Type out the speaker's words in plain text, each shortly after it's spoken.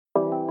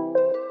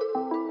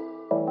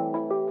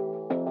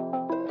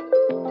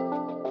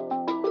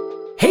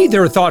Hey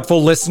there,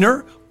 thoughtful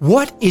listener.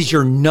 What is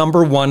your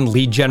number one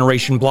lead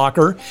generation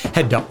blocker?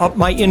 Head to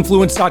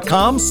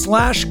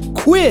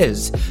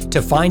upmyinfluence.com/quiz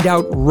to find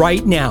out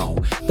right now.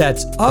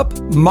 That's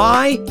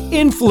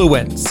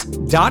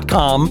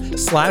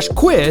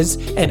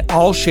upmyinfluence.com/quiz, and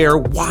I'll share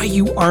why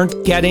you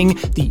aren't getting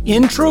the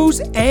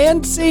intros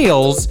and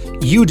sales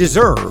you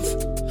deserve.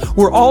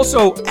 We're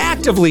also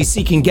actively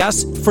seeking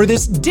guests for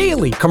this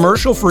daily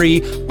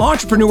commercial-free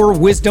entrepreneur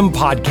wisdom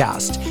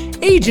podcast.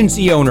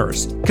 Agency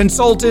owners,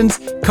 consultants,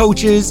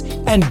 coaches,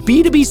 and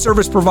B2B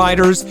service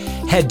providers,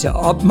 head to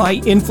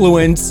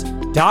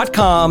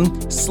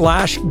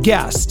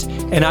upmyinfluence.com/guest.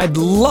 And I'd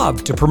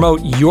love to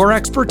promote your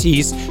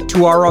expertise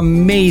to our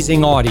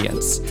amazing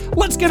audience.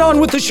 Let's get on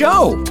with the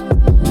show.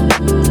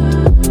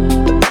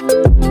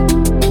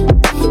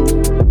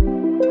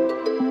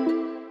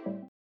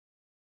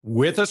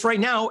 With us right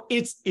now,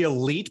 it's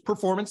elite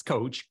performance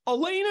coach,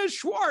 Elena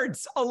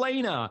Schwartz.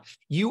 Elena,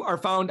 you are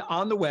found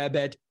on the web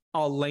at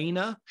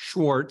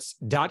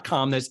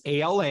ElenaSchwartz.com. That's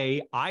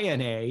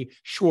ALAINA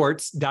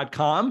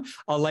Schwartz.com.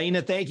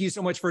 Elena, thank you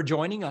so much for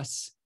joining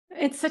us.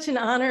 It's such an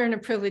honor and a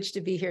privilege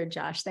to be here,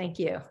 Josh. Thank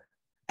you.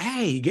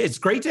 Hey, it's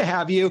great to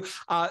have you.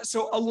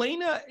 So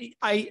Elena,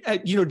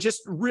 I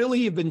just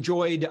really have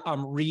enjoyed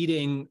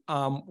reading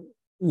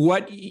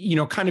what,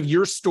 kind of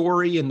your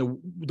story and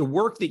the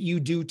work that you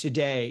do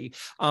today.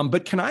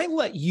 But can I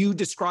let you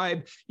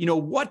describe,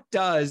 what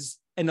does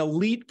an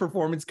elite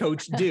performance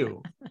coach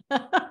do?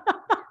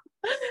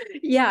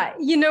 Yeah,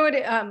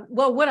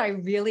 what I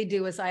really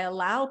do is I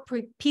allow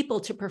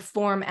people to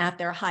perform at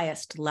their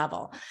highest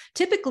level.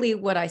 Typically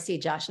what I see,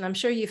 Josh, and I'm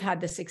sure you've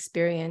had this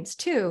experience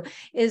too,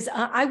 is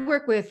I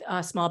work with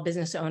small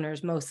business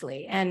owners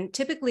mostly. And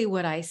typically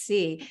what I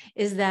see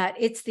is that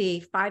it's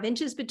the 5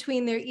 inches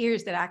between their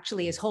ears that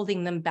actually is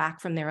holding them back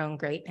from their own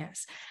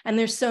greatness. And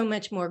there's so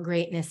much more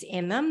greatness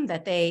in them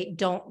that they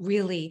don't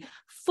really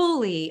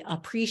fully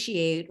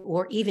appreciate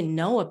or even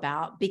know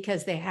about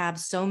because they have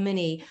so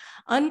many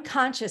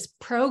unconscious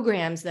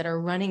programs that are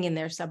running in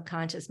their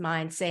subconscious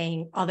mind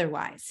saying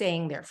otherwise,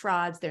 saying they're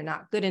frauds, they're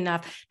not good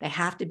enough, they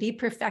have to be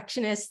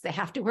perfectionists, they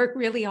have to work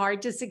really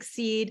hard to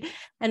succeed.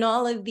 And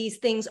all of these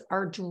things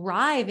are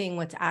driving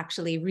what's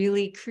actually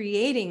really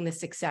creating the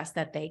success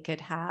that they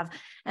could have.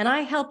 And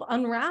I help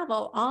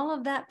unravel all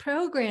of that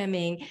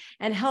programming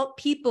and help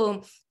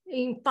people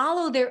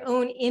follow their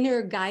own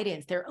inner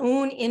guidance, their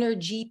own inner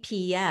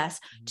GPS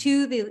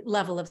to the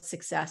level of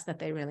success that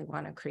they really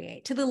want to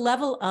create, to the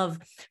level of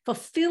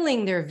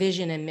fulfilling their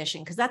vision and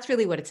mission, because that's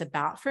really what it's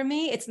about for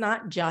me. It's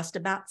not just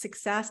about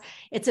success.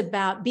 It's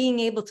about being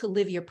able to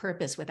live your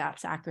purpose without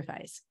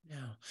sacrifice.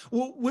 Yeah.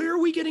 Well, where are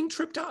we getting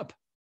tripped up?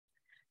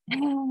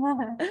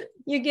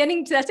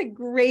 That's a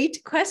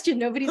great question.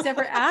 Nobody's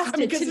ever asked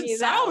it to me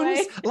that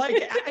way.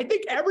 Like, I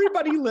think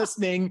everybody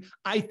listening,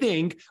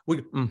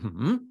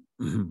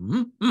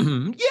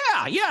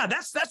 Yeah,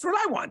 that's what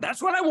I want.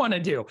 That's what I want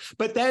to do.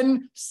 But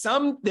then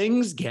some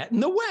things get in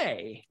the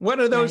way. What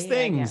are those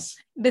things?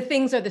 Yeah. The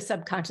things are the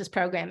subconscious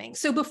programming.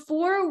 So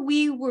before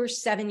we were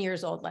 7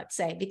 years old, let's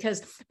say,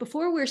 because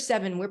before we're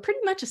 7, we're pretty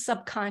much a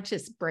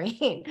subconscious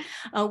brain.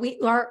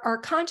 Our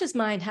conscious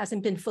mind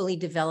hasn't been fully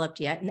developed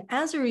yet. And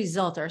as a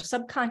result, our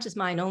subconscious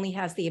mind only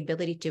has the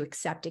ability to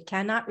accept. It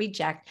cannot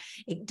reject.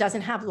 It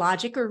doesn't have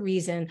logic or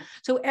reason.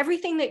 So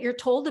everything that you're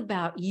told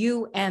about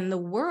you and the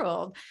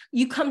world,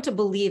 you come to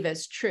believe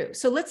as true.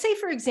 So let's say,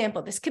 for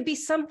example, this could be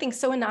something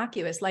so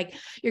innocuous, like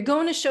you're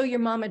going to show your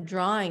mom a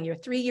drawing, you're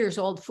 3 years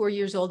old, 4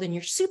 years old, and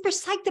you're super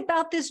psyched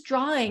about this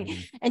drawing.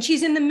 And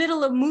she's in the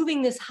middle of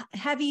moving this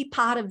heavy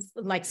pot of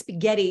like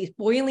spaghetti,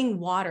 boiling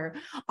water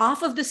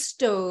off of the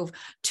stove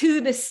to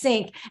the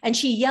sink. And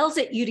she yells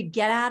at you to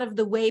get out of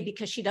the way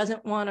because she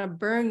doesn't want to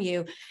burn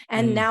you.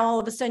 And now all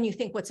of a sudden you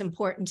think what's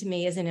important to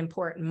me isn't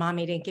important.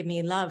 Mommy didn't give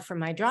me love for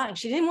my drawing.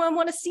 She didn't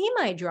want to see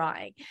my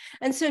drawing.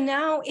 And so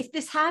now if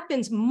this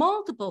happens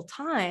multiple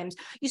times,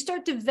 you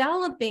start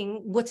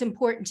developing what's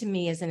important to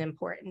me isn't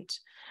important,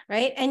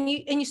 right? And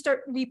you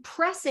start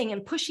repressing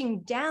and pushing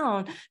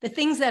down the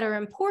things that are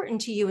important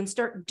to you and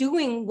start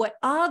doing what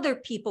other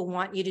people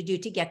want you to do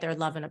to get their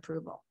love and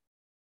approval.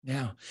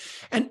 Yeah.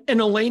 And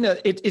Elena,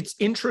 it's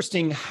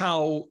interesting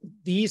how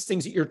these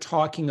things that you're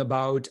talking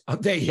about,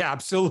 they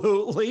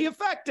absolutely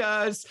affect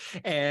us.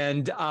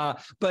 And,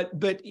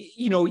 but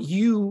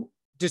you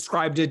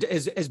described it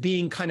as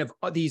being kind of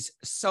these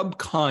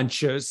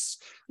subconscious,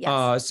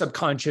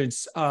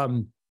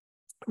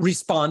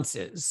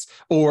 responses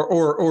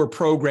or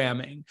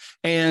programming,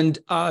 and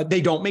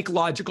they don't make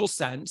logical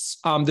sense.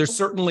 There's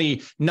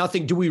certainly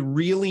nothing. Do we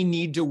really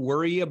need to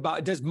worry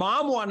about? Does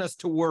mom want us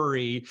to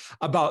worry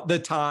about the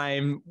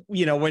time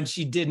when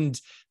she didn't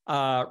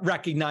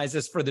recognize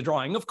us for the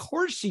drawing? Of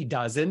course she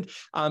doesn't.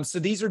 So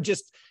these are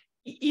just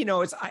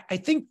I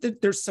think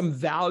that there's some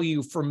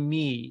value for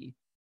me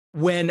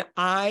when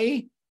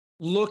I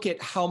look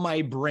at how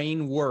my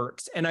brain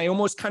works and I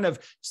almost kind of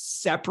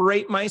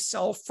separate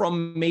myself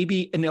from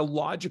maybe an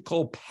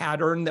illogical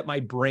pattern that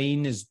my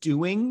brain is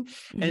doing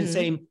and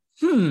saying,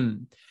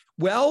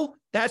 well,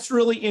 that's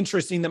really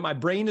interesting that my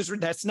brain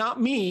that's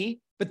not me.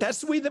 but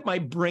that's the way that my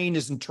brain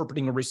is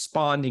interpreting or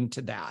responding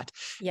to that.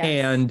 Yes.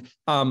 And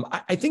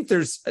I think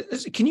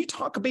can you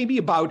talk maybe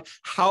about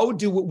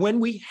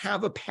when we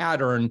have a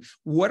pattern,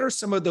 what are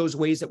some of those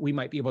ways that we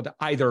might be able to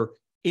either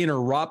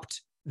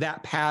interrupt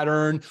that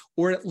pattern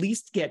or at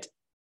least get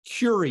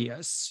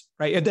curious,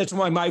 right? And that's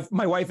why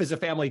my wife is a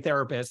family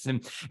therapist,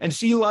 and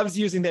she loves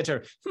using that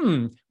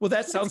term. Well,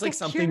 that sounds like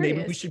something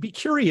maybe we should be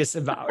curious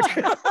about.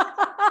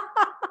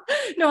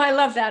 No, I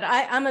love that.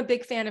 I'm a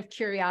big fan of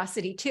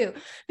curiosity too,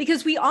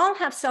 because we all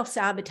have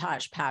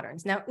self-sabotage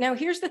patterns. Now,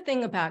 here's the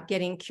thing about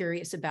getting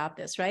curious about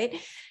this, right?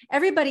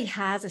 Everybody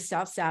has a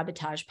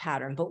self-sabotage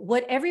pattern, but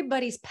what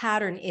everybody's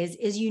pattern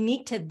is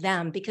unique to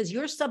them, because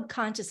your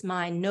subconscious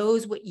mind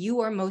knows what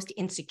you are most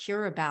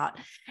insecure about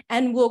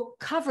and will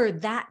cover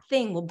that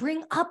thing, will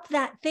bring up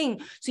that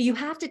thing. So you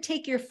have to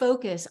take your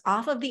focus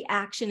off of the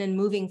action and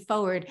moving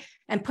forward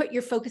and put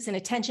your focus and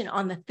attention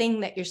on the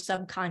thing that your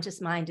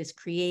subconscious mind is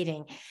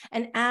creating.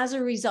 And as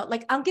a result,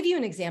 like I'll give you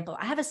an example.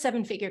 I have a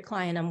 7-figure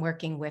client I'm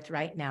working with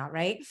right now,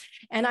 right?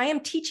 And I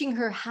am teaching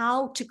her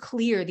how to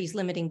clear these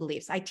limiting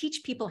beliefs. I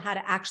teach people how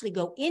to actually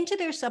go into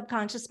their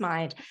subconscious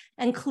mind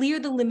and clear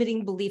the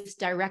limiting beliefs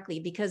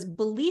directly, because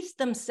beliefs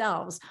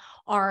themselves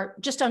are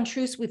just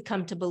untruths we've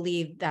come to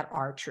believe that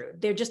are true.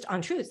 They're just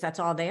untruths. That's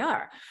all they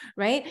are,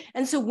 right?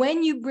 And so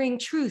when you bring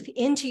truth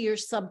into your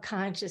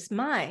subconscious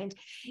mind,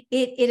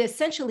 it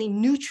essentially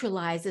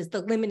neutralizes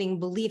the limiting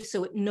belief,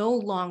 so it no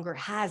longer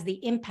has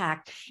the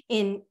impact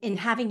in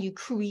having you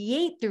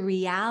create the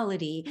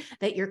reality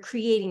that you're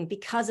creating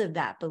because of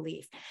that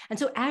belief. And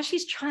so as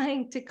she's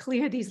trying to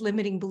clear these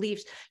limiting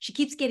beliefs, she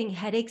keeps getting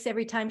headaches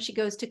every time she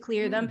goes to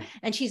clear them.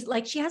 And she's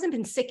like, she hasn't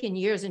been sick in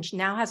years, and she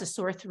now has a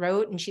sore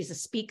throat, and she's a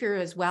speaker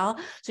as well.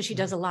 So she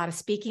does a lot of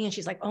speaking, and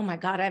she's like, oh my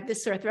God, I have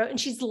this sore throat. And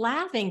she's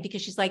laughing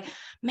because she's like,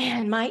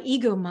 man, my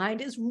ego mind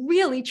is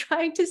really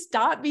trying to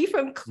stop me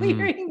from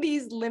clearing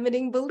these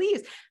limiting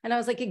beliefs. And I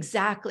was like,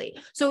 exactly.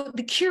 So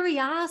the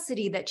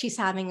curiosity that she's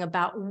having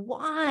about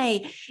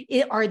why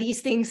are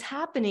these things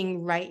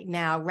happening right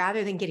now,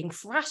 rather than getting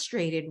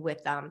frustrated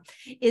with them,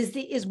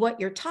 is what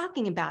you're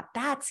talking about.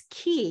 That's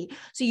key.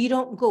 So you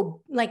don't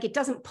go, like, it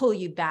doesn't pull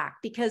you back,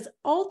 because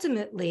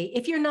ultimately,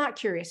 if you're not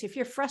curious, if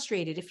you're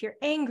frustrated, if you're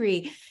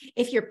angry,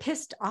 if you're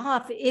pissed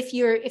off, if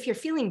you're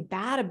feeling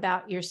bad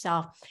about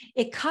yourself,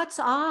 it cuts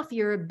off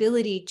your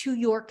ability to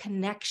your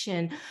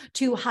connection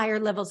to higher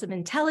levels of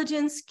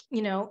intelligence,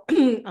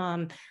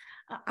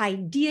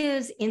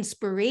 ideas,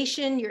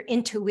 inspiration, your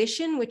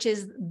intuition, which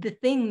is the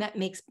thing that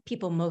makes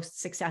people most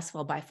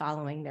successful, by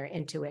following their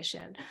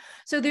intuition.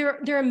 So there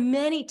are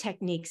many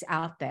techniques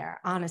out there.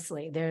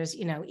 Honestly, there's,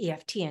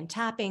 EFT and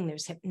tapping,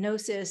 there's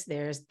hypnosis,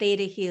 there's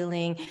theta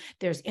healing,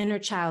 there's inner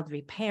child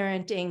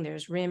reparenting,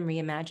 there's RIM,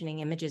 reimagining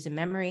images and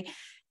memory.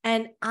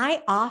 And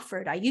I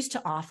used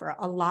to offer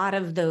a lot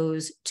of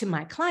those to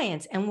my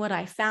clients. And what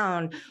I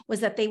found was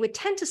that they would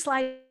tend to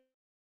slide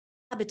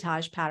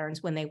sabotage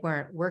patterns when they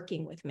weren't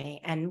working with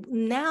me. And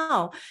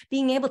now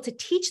being able to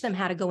teach them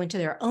how to go into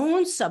their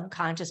own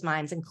subconscious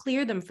minds and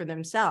clear them for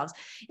themselves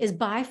is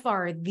by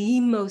far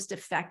the most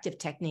effective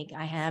technique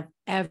I have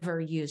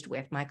ever used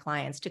with my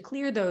clients to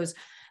clear those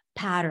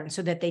patterns,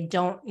 so that they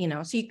don't,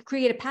 so you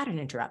create a pattern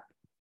interrupt.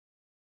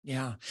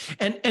 Yeah.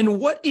 And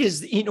what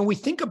is, we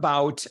think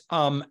about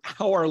how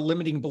our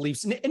limiting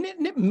beliefs, and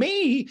it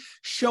may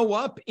show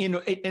up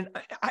and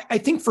I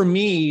think for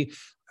me,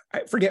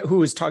 I forget who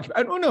was talking.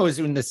 I don't know. It was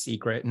in The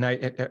Secret, and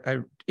I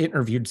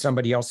interviewed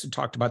somebody else who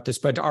talked about this.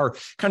 But our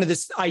kind of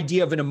this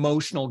idea of an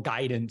emotional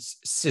guidance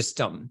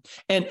system,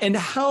 and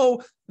how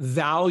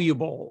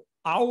valuable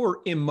our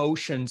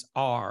emotions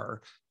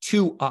are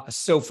to us.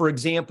 So, for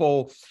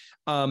example,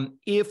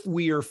 if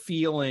we are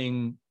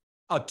feeling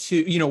a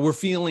 2, we're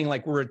feeling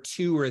like we're a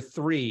 2 or a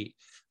 3,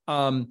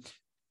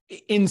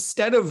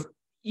 instead of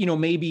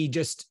maybe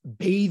just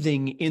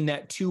bathing in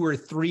that 2 or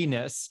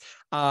 3-ness,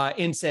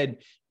 and said,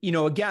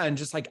 again,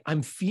 just like,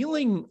 I'm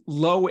feeling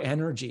low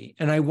energy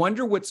and I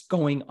wonder what's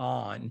going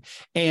on.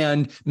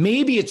 And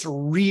maybe it's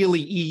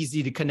really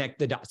easy to connect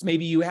the dots.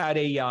 Maybe you had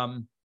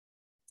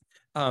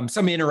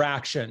some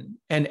interaction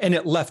and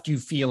it left you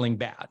feeling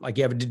bad. Like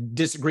you have a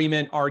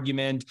disagreement,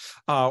 argument,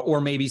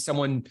 or maybe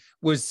someone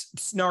was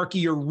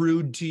snarky or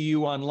rude to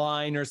you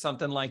online or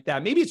something like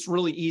that. Maybe it's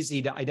really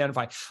easy to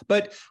identify,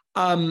 but,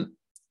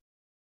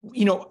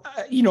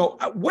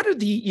 what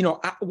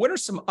are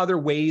some other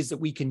ways that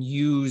we can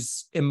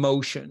use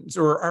emotions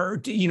or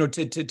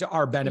to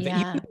our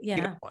benefit?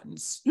 Yeah.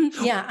 Ones.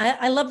 Yeah.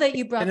 I love that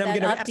you brought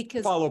that up,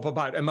 because follow up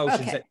about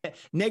emotions. Okay.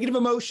 Negative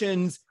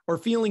emotions or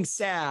feeling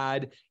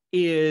sad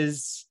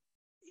it's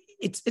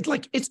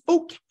like, it's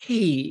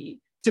okay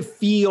to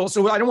feel.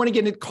 So I don't want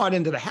to get caught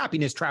into the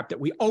happiness trap that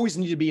we always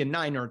need to be a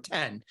 9 or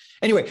 10.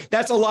 Anyway,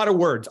 that's a lot of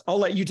words. I'll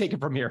let you take it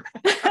from here.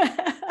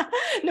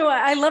 No,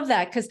 I love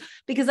that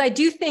because I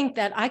do think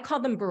that I call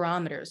them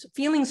barometers.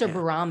 Feelings are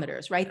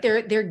barometers, right?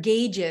 They're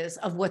gauges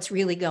of what's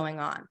really going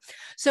on.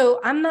 So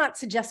I'm not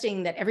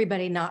suggesting that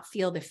everybody not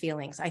feel the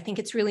feelings. I think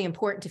it's really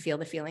important to feel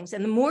the feelings.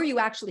 And the more you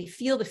actually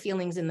feel the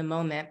feelings in the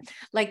moment,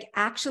 like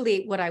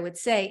actually what I would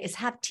say is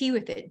have tea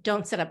with it.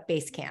 Don't set up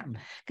base camp,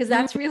 because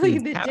that's really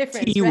the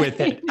difference. Tea with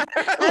it.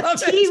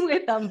 Have tea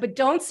with them, but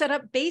don't set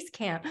up base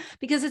camp,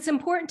 because it's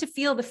important to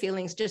feel the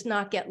feelings, just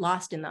not get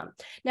lost in them.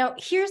 Now,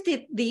 here's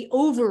the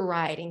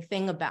overriding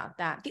thing about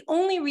that. The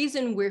only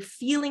reason we're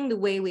feeling the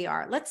way we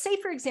are, let's say,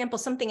 for example,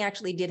 something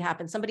actually did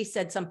happen. Somebody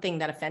said something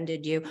that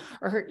offended you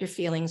or hurt your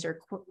feelings or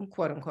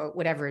quote unquote,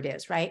 whatever it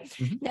is, right?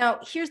 Mm-hmm. Now,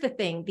 here's the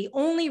thing. The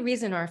only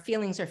reason our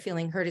feelings are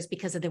feeling hurt is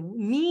because of the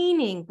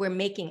meaning we're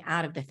making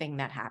out of the thing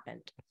that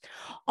happened.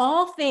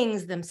 All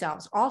things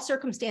themselves, all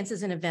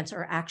circumstances and events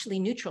are actually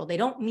neutral. They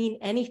don't mean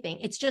anything.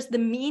 It's just the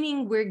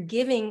meaning we're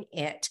giving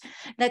it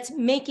that's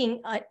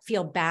making it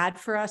feel bad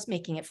for us,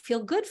 making it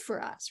feel good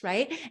for us,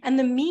 right? And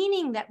the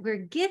meaning that we're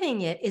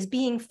giving it is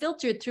being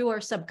filtered through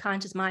our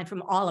subconscious mind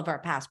from all of our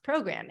past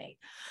programming.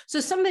 So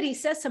somebody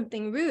says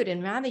something rude,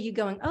 and rather you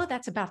going, oh,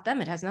 that's about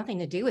them, it has nothing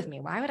to do with me.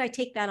 Why would I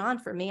take that on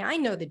for me? I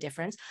know the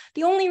difference.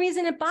 The only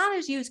reason it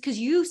bothers you is because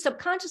you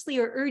subconsciously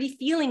are already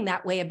feeling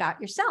that way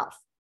about yourself.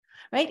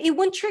 Right? It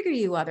wouldn't trigger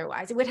you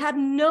otherwise. It would have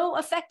no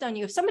effect on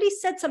you. If somebody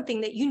said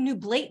something that you knew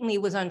blatantly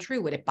was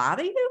untrue, would it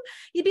bother you?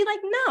 You'd be like,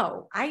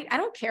 no, I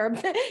don't care.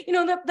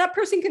 That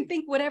person can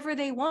think whatever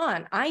they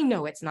want. I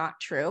know it's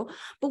not true.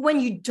 But when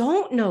you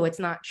don't know it's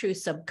not true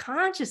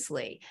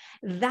subconsciously,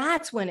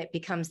 that's when it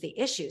becomes the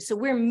issue. So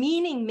we're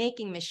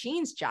meaning-making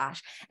machines,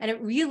 Josh, and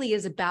it really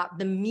is about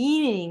the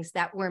meanings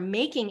that we're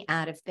making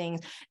out of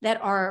things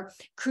that are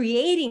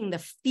creating the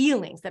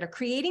feelings, that are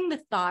creating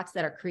the thoughts,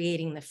 that are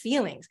creating the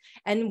feelings.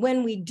 And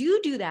when we do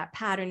that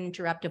pattern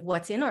interrupt of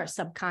what's in our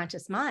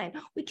subconscious mind,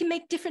 we can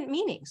make different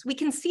meanings. We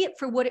can see it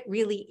for what it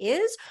really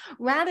is,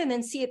 rather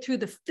than see it through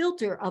the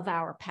filter of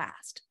our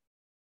past.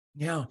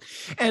 Yeah.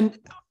 And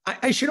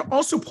I should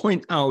also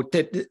point out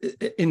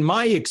that in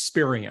my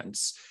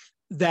experience,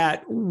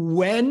 that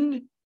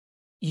when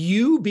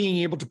you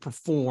being able to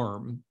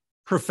perform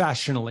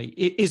professionally,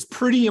 it is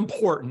pretty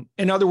important.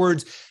 In other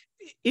words,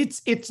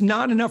 it's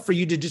not enough for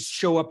you to just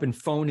show up and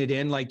phone it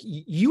in. Like,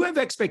 you have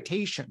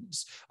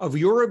expectations of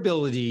your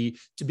ability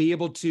to be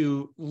able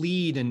to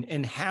lead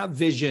and have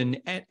vision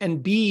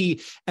and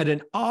be at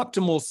an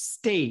optimal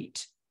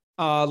state.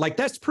 Like,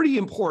 that's pretty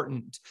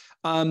important.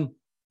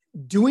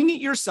 Doing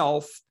it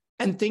yourself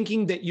and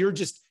thinking that you're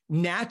just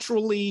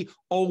naturally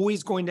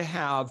always going to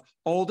have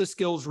all the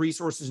skills,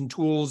 resources, and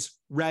tools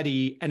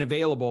ready and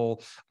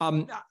available.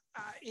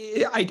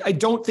 I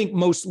don't think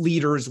most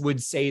leaders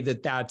would say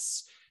that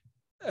that's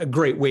a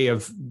great way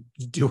of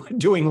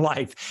doing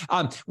life.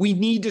 We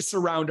need to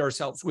surround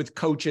ourselves with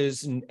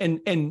coaches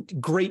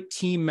and great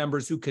team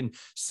members who can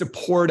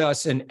support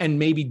us and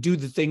maybe do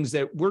the things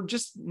that we're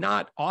just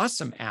not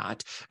awesome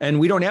at. And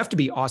we don't have to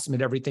be awesome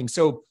at everything.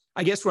 So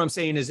I guess what I'm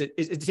saying is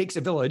it takes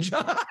a village.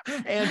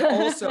 And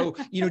also,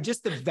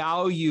 just the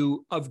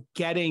value of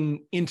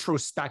getting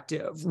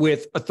introspective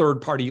with a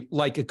third party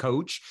like a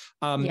coach.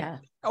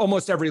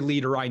 Almost every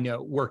leader I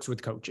know works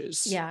with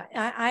coaches. Yeah,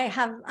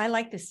 I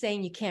like the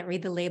saying, you can't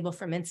read the label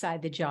from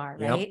inside the jar,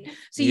 right? Yep.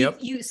 So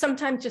you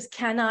sometimes just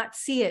cannot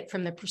see it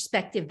from the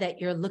perspective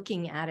that you're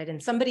looking at it.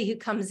 And somebody who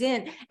comes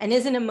in and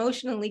isn't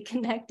emotionally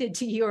connected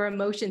to your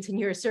emotions and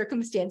your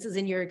circumstances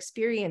and your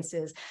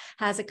experiences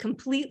has a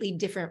completely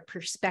different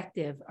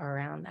perspective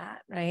around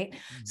that, right?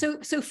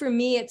 Mm-hmm. So for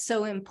me, it's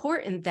so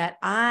important that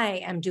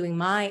I am doing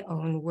my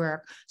own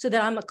work so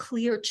that I'm a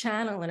clear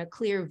channel and a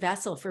clear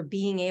vessel for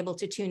being able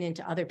to tune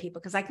into other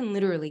people, because I can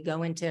literally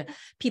go into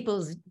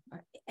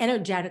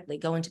energetically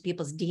go into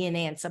people's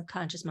DNA and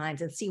subconscious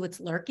minds and see what's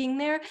lurking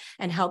there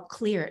and help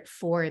clear it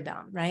for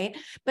them, right?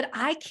 But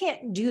I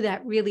can't do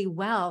that really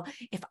well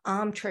if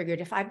I'm triggered,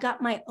 if I've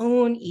got my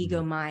own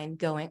ego mind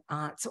going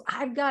on. So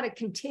I've got to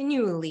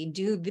continually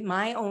do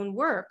my own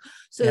work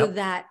so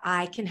that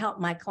I can help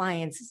my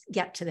clients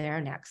get to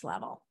their next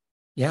level.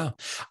 Yeah.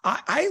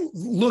 I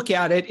look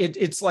at it,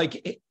 it's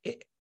like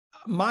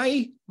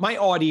my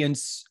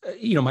audience,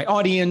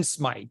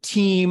 my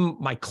team,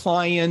 my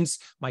clients,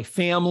 my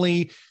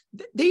family,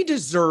 they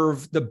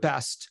deserve the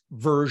best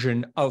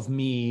version of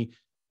me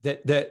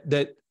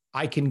that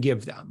I can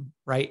give them,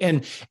 right?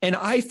 And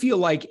I feel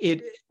like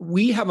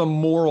we have a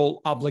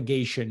moral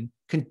obligation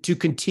to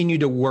continue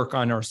to work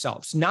on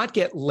ourselves, not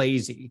get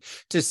lazy,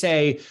 to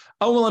say,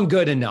 oh, well, I'm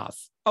good enough.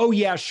 Oh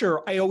yeah,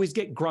 sure. I always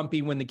get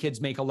grumpy when the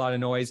kids make a lot of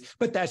noise,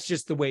 but that's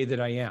just the way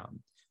that I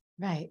am.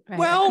 Right.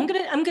 Well, I'm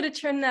gonna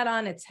turn that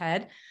on its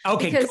head.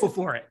 Okay, go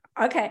for it.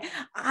 Okay.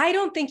 I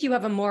don't think you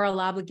have a moral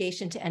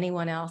obligation to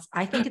anyone else.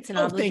 I think it's an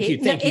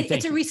obligation. Thank you.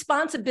 It's a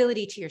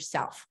responsibility to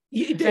yourself.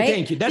 Right?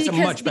 Thank you. That's a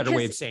much better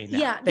way of saying that.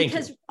 Yeah,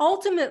 because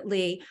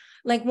ultimately,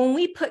 like when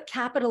we put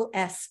capital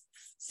S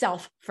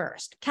self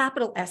first,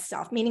 capital S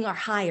self, meaning our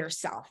higher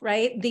self,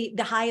 right? The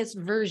highest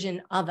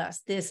version of us,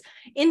 this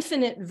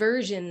infinite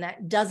version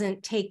that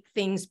doesn't take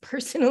things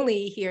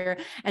personally here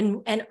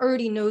and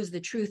already knows the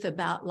truth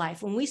about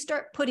life. When we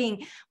start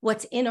putting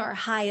what's in our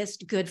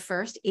highest good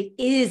first, it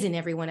is in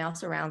everyone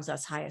else around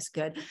us highest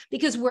good,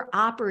 because we're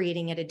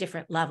operating at a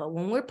different level.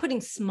 When we're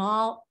putting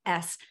small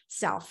s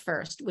self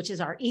first, which is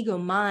our ego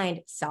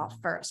mind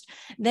self first,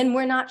 then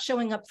we're not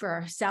showing up for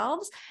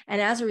ourselves. And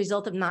as a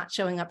result of not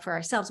showing up for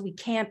ourselves, we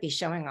can't be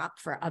showing up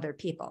for other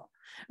people,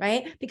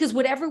 right? Because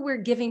whatever we're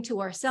giving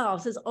to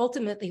ourselves is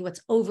ultimately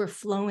what's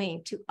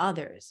overflowing to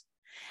others.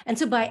 And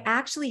so by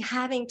actually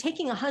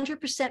taking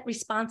 100%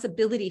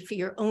 responsibility for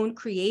your own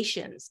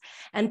creations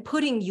and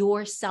putting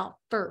yourself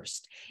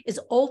first is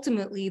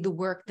ultimately the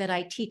work that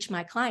I teach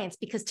my clients,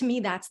 because to me,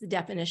 that's the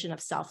definition of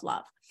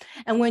self-love.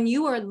 And when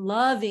you are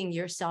loving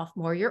yourself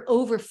more, you're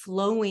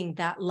overflowing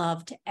that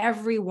love to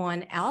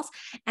everyone else.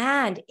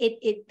 And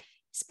it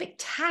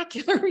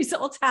spectacular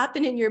results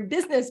happen in your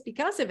business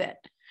because of it.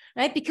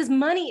 Right? Because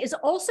money is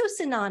also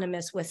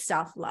synonymous with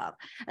self-love.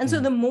 And so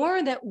the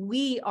more that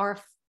we are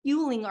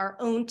fueling our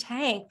own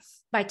tank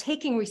by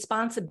taking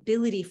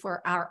responsibility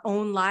for our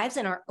own lives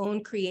and our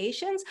own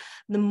creations,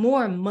 the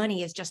more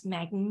money is just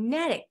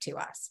magnetic to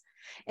us.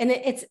 And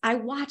I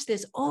watch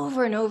this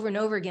over and over and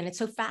over again. It's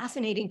so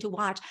fascinating to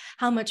watch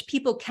how much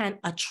people can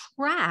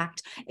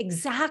attract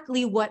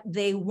exactly what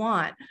they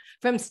want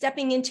from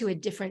stepping into a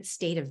different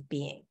state of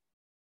being.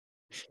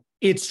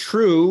 It's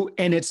true,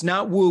 and it's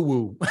not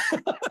woo-woo.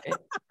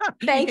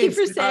 Thank you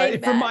for saying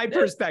that. From my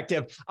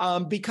perspective,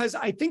 because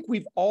I think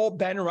we've all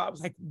been around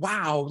like,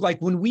 wow, like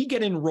when we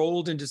get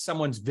enrolled into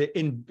someone's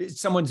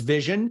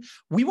vision,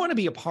 we want to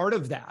be a part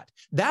of that.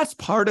 That's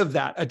part of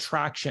that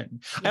attraction.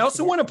 Yes, I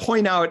also want to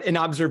point out an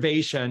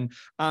observation.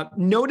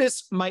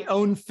 Notice my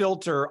own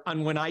filter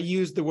on when I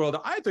use the word,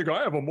 I think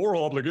I have a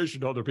moral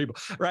obligation to other people,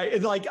 right?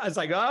 It's like, I was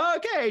like, oh,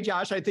 okay,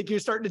 Josh, I think you're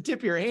starting to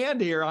tip your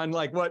hand here on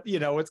like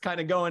what's kind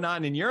of going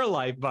on in your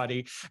life,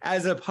 buddy,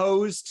 as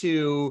opposed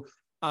to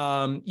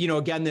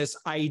again, this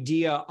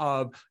idea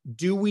of,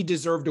 do we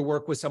deserve to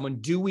work with someone?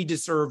 Do we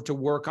deserve to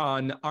work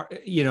on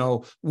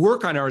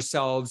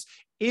ourselves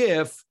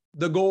if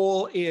the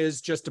goal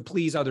is just to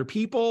please other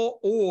people,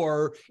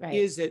 or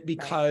is it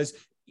because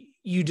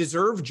you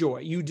deserve joy,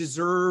 you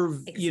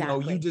deserve,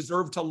 you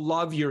deserve to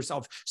love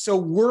yourself? So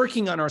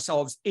working on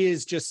ourselves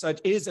is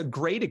a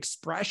great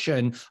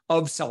expression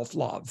of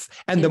self-love.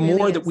 And the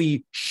more that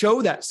we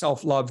show that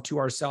self-love to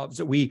ourselves,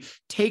 that we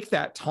take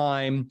that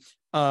time,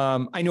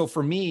 I know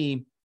for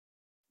me,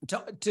 to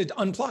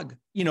unplug,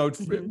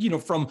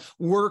 from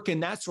work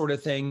and that sort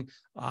of thing,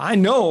 I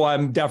know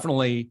I'm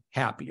definitely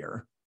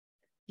happier.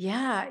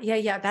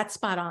 Yeah. That's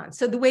spot on.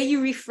 So the way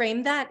you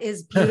reframe that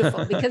is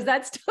beautiful, because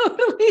that's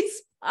totally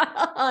spot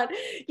on.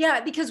 Yeah,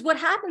 because what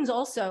happens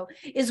also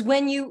is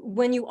when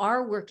you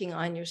are working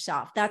on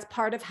yourself, that's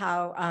part of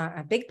how,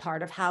 a big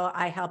part of how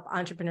I help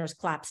entrepreneurs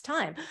collapse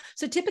time.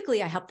 So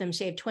typically I help them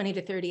shave 20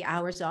 to 30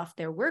 hours off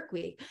their work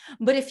week.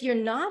 But if you're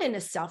not in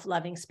a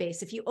self-loving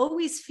space, if you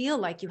always feel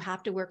like you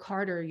have to work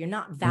harder, you're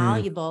not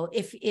valuable,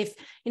 if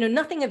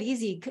nothing of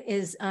easy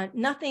is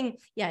nothing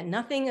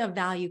of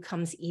value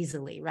comes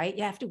easily, right?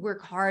 You have to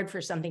work hard for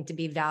something to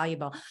be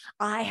valuable.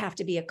 I have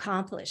to be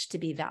accomplished to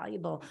be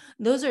valuable.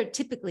 Those are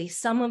typically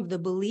some of the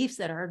beliefs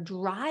that are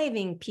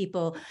driving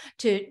people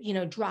to,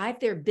 drive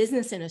their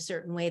business in a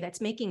certain way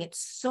that's making it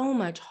so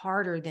much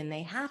harder than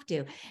they have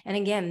to. And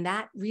again,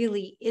 that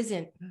really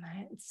isn't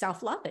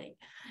self-loving,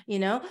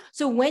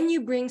 So when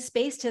you bring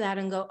space to that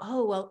and go,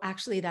 oh, well,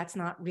 actually, that's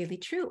not really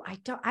true.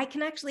 I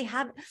can actually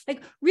have,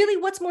 like, really,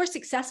 what's more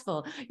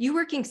successful? You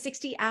working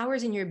 60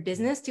 hours in your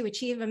business to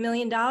achieve $1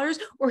 million,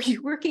 or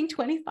you working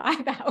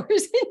 25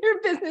 hours in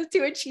your business to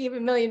achieve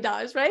 $1 million,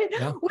 right?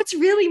 Yeah. What's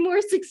really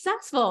more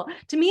successful?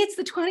 To me, it's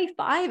the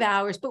 25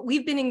 hours, but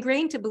we've been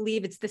ingrained to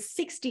believe it's the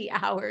 60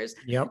 hours.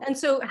 Yep. And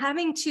so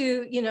having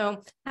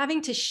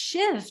to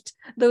shift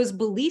those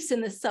beliefs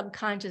in the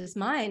subconscious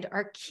mind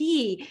are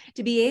key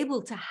to be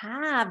able to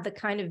have the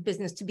kind of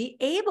business, to be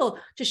able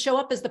to show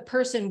up as the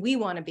person we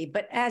want to be.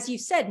 But as you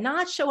said,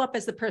 not show up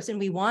as the person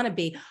we want to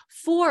be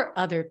for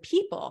other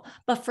people,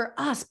 but for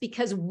us,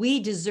 because we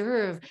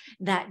deserve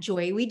that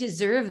joy. We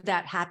deserve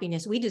that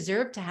happiness. We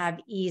deserve to have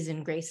ease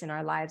and grace in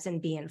our lives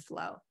and be in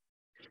flow.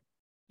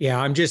 Yeah,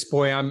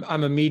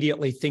 I'm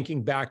immediately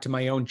thinking back to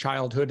my own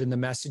childhood and the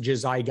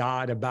messages I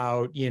got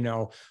about,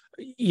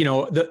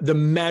 the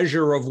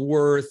measure of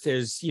worth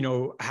is,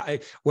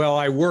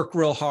 I work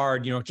real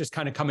hard, just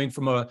kind of coming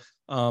from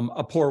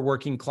a poor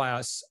working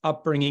class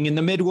upbringing in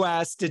the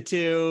Midwest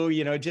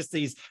to just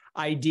these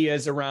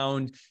ideas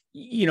around,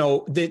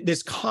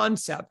 this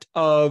concept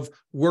of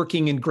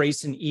working in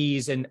grace and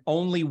ease and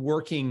only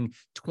working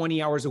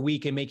 20 hours a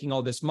week and making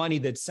all this money,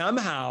 that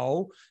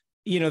somehow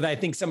I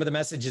think some of the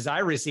messages I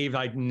received,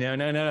 like, no,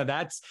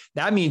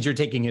 that means you're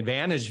taking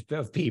advantage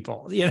of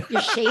people. You're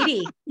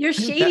shady.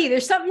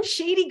 There's something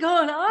shady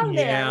going on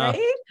there,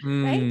 right?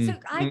 Right. So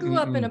I grew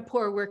up in a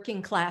poor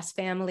working class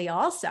family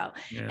also.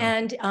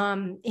 And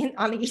on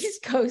the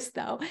East Coast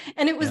though.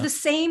 And it was the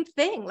same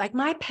thing. Like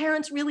my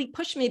parents really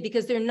pushed me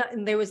because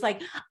there was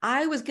like,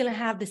 I was going to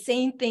have the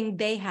same thing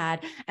they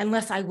had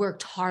unless I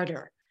worked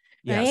harder.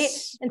 Right.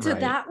 Yes, and so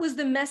that was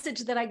the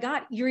message that I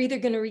got. You're either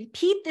going to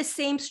repeat the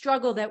same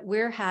struggle that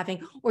we're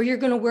having, or you're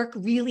going to work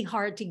really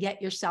hard to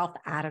get yourself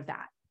out of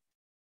that.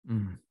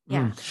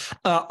 Yeah.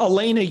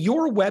 Elena,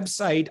 your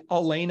website,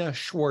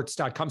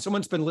 elenaschwartz.com.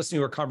 Someone's been listening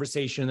to our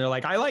conversation. They're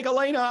like, I like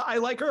Elena. I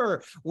like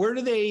her. Where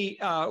do they,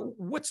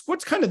 what's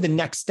kind of the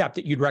next step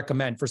that you'd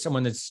recommend for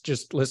someone that's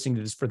just listening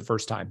to this for the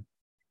first time?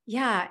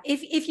 Yeah.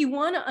 If you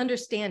want to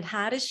understand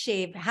how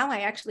I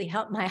actually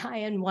help my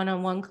high-end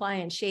one-on-one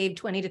clients shave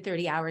 20 to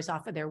 30 hours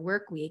off of their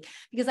work week,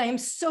 because I am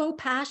so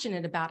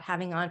passionate about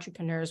having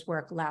entrepreneurs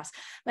work less.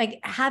 Like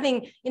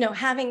having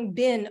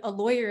been a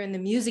lawyer in the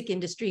music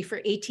industry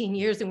for 18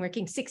 years and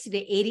working 60 to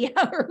 80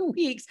 hour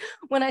weeks,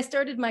 when I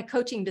started my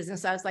coaching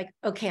business, I was like,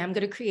 okay, I'm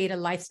going to create a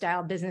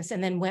lifestyle business,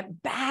 and then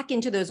went back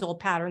into those old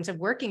patterns of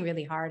working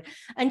really hard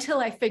until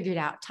I figured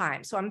out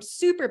time. So I'm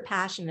super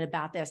passionate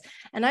about this.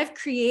 And I've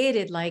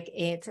created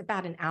it's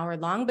about an hour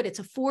long, but it's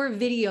a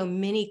 4-video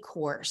mini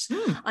course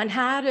on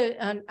how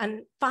to,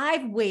 on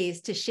 5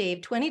 ways to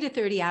shave 20 to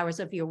 30 hours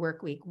of your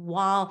work week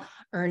while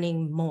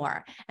earning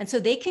more. And so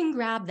they can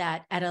grab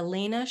that at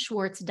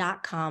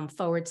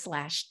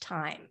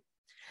elenaschwartz.com/time.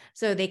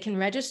 So they can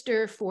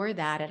register for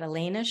that at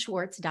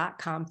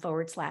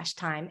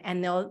elenaschwartz.com/time,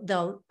 and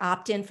they'll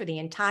opt in for the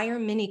entire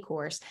mini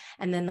course,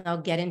 and then they'll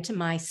get into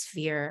my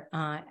sphere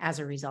as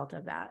a result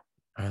of that.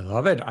 I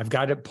love it. I've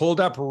got it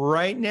pulled up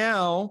right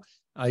now.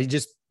 You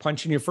just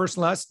punch in your first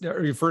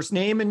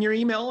name and your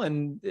email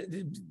and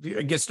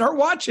start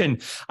watching.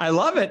 I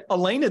love it.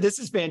 Elena, this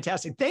is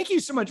fantastic. Thank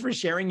you so much for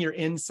sharing your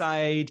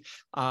insight.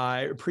 I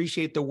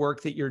appreciate the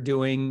work that you're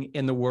doing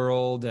in the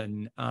world,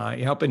 and you're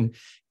helping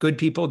good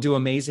people do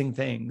amazing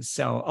things.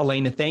 So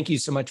Elena, thank you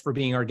so much for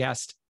being our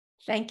guest.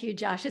 Thank you,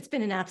 Josh. It's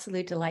been an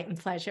absolute delight and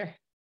pleasure.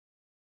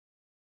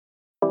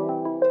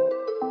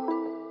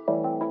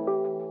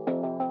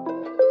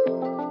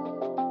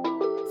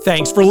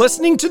 Thanks for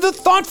listening to the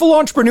Thoughtful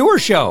Entrepreneur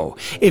Show.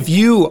 If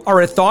you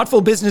are a thoughtful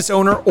business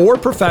owner or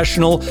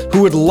professional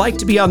who would like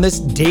to be on this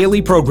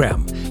daily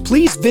program,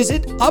 please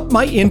visit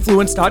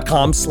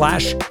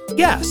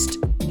upmyinfluence.com/guest.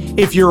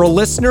 If you're a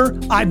listener,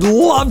 I'd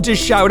love to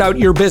shout out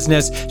your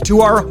business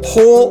to our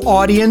whole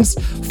audience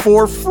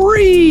for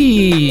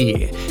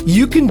free.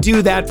 You can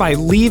do that by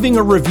leaving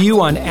a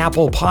review on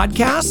Apple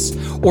Podcasts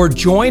or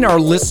join our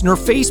listener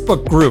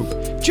Facebook group.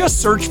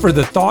 Just search for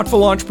The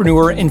Thoughtful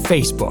Entrepreneur in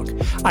Facebook.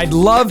 I'd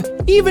love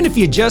even if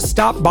you just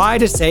stop by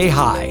to say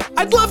hi.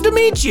 I'd love to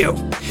meet you.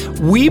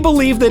 We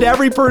believe that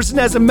every person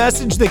has a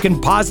message that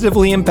can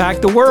positively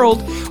impact the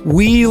world.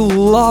 We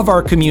love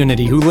our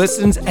community who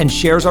listens and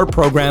shares our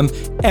program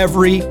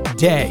every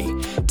day.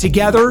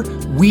 Together,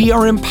 we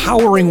are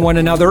empowering one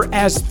another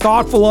as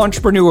thoughtful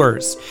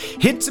entrepreneurs.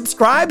 Hit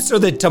subscribe so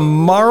that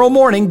tomorrow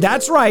morning,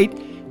 that's right,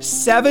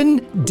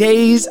 7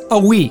 days a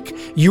week,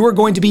 you are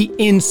going to be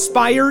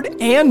inspired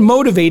and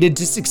motivated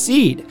to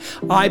succeed.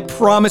 I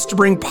promise to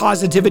bring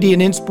positivity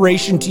and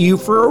inspiration to you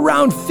for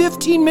around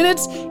 15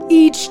 minutes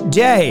each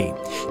day.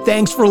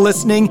 Thanks for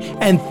listening,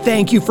 and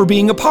thank you for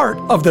being a part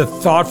of the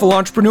Thoughtful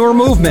Entrepreneur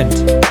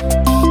Movement.